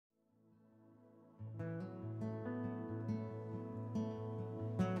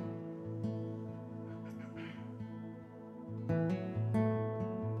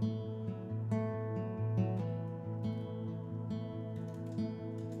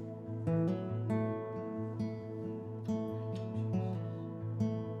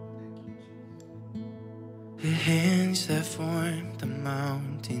hands that form the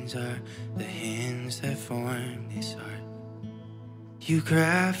mountains are the hands that form this heart. You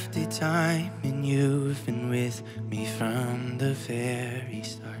crafted time and you've been with me from the very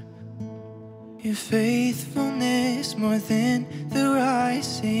start. Your faithfulness more than the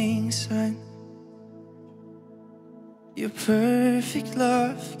rising sun. Your perfect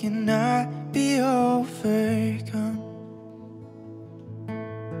love cannot be overcome.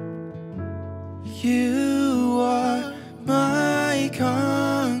 You are my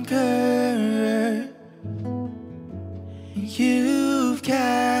conqueror. You've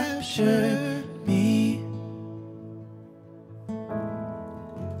captured me.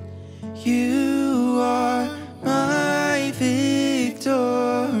 You are my victory.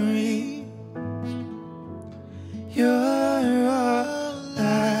 You're all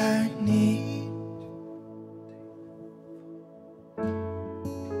I need.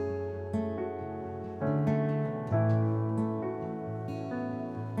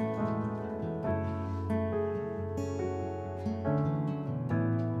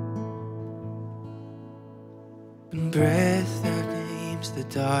 The breath that names the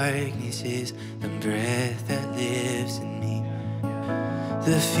darkness is the breath that lives in me.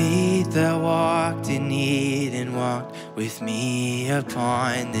 The feet that walked in need and walked with me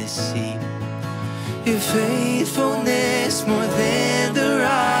upon the sea. Your faithfulness more than the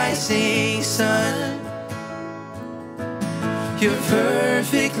rising sun. Your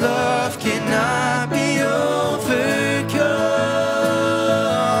perfect love cannot be overcome.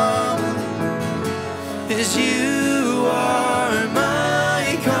 As you are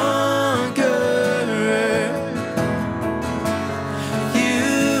my conqueror.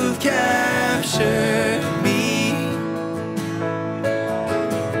 You've captured me.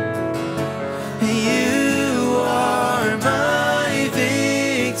 You are my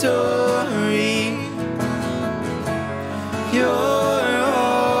victory. You're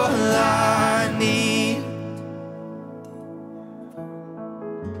all I need.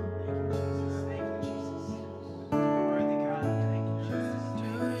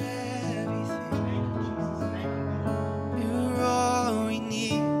 You're all we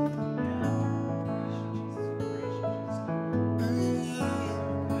need.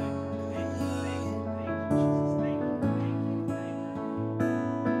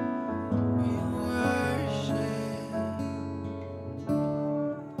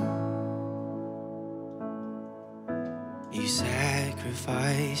 You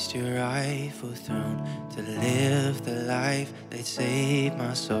sacrificed your rightful throne to live the life that saved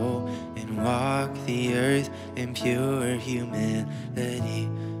my soul and walk the earth in pure humility.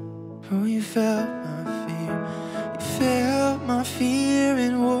 Oh, you felt my fear. You felt my fear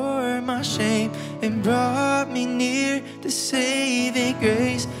and wore my shame and brought me near to saving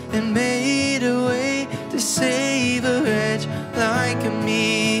grace and made a way to save a wretch like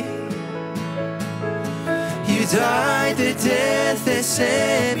me. You died the death that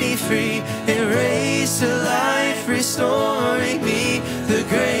set me free and raised to life, restoring me. The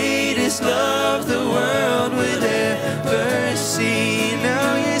greatest love the world will ever see.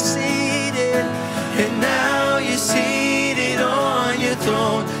 Now you're seated, and now you're seated on your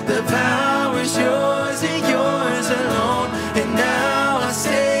throne. The power's yours and yours alone. And now I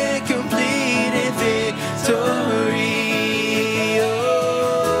stand complete in victory.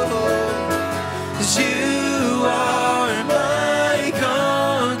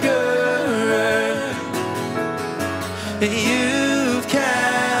 You've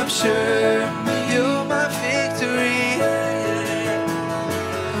captured me. You're my victory.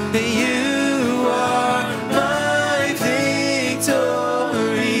 You are my victory.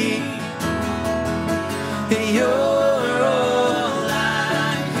 You're all I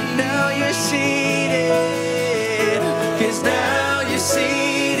need. Now you're seated, 'cause now you're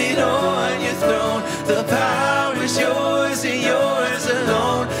seated on your throne. The power is yours and yours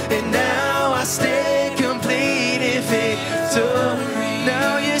alone. And now I stand complete in victory.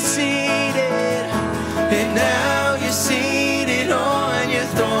 Now you're seated, and now you're seated on your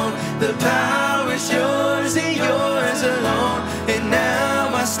throne. The power is yours and yours alone. And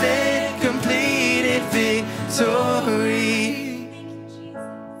now I stand complete in victory.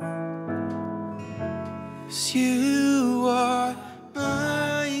 'Cause you are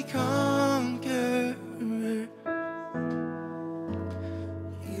my conqueror.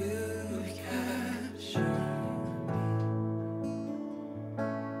 You've captured.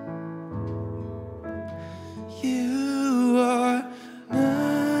 You are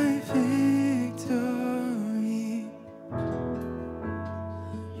my victory.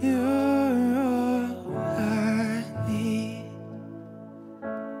 You're all I need.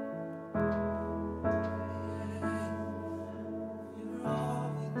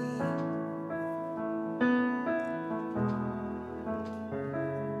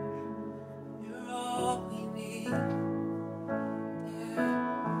 all we need.